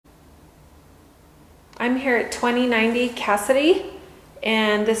I'm here at 2090 Cassidy,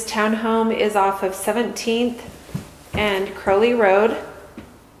 and this townhome is off of 17th and Crowley Road.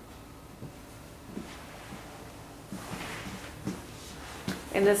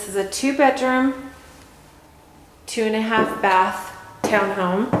 And this is a 2-bedroom, 2.5 bath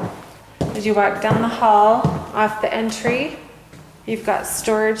townhome. As you walk down the hall off the entry, you've got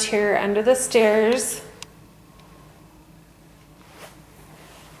storage here under the stairs.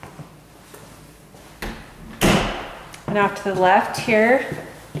 And off to the left here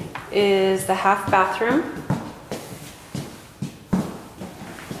is the half bathroom.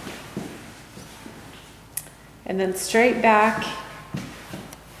 And then straight back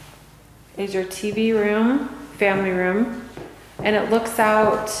is your TV room, family room. And it looks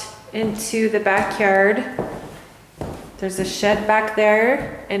out into the backyard. There's a shed back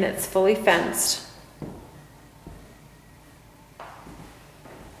there and it's fully fenced.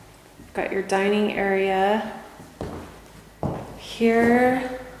 Got your dining area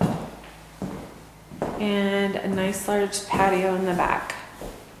here and a nice large patio in the back.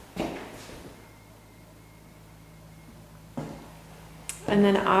 And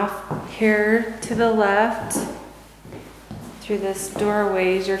then off here to the left through this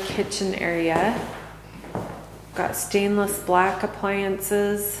doorway is your kitchen area. Got stainless black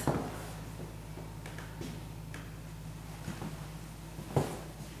appliances.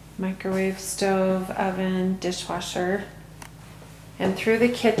 Microwave, stove, oven, dishwasher. And through the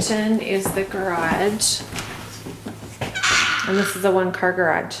kitchen is the garage. And this is a 1-car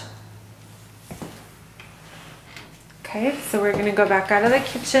garage. Okay, so we're gonna go back out of the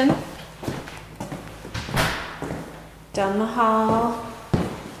kitchen, down the hall,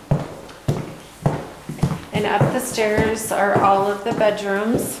 and up the stairs are all of the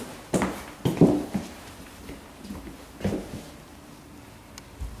bedrooms.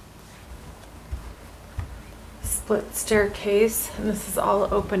 Split staircase, and this is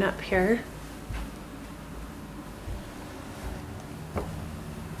all open up here.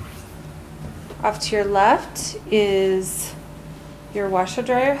 Off to your left is your washer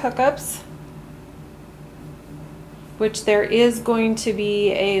dryer hookups, which there is going to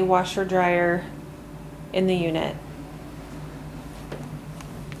be a washer dryer in the unit.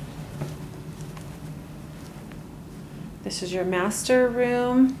 This is your master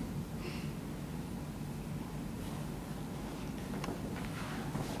room.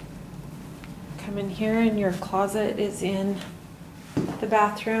 Come in here and your closet is in the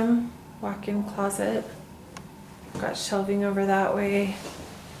bathroom, walk-in closet. Got shelving over that way.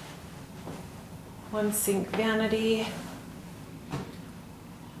 1 sink vanity.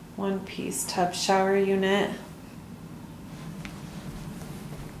 1-piece tub shower unit.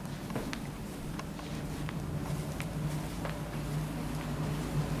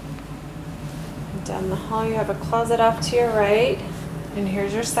 And down the hall you have a closet off to your right. And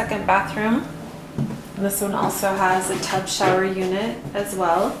here's your second bathroom. And this one also has a tub shower unit as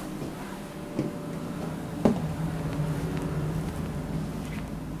well.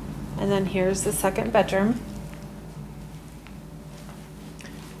 And then here's the second bedroom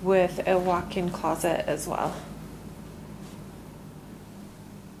with a walk-in closet as well.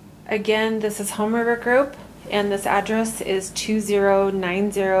 Again, this is Home River Group, and this address is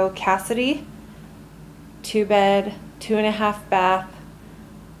 2090 Cassidy, 2-bed, 2.5 bath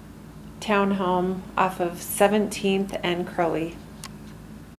townhome off of 17th and Crowley.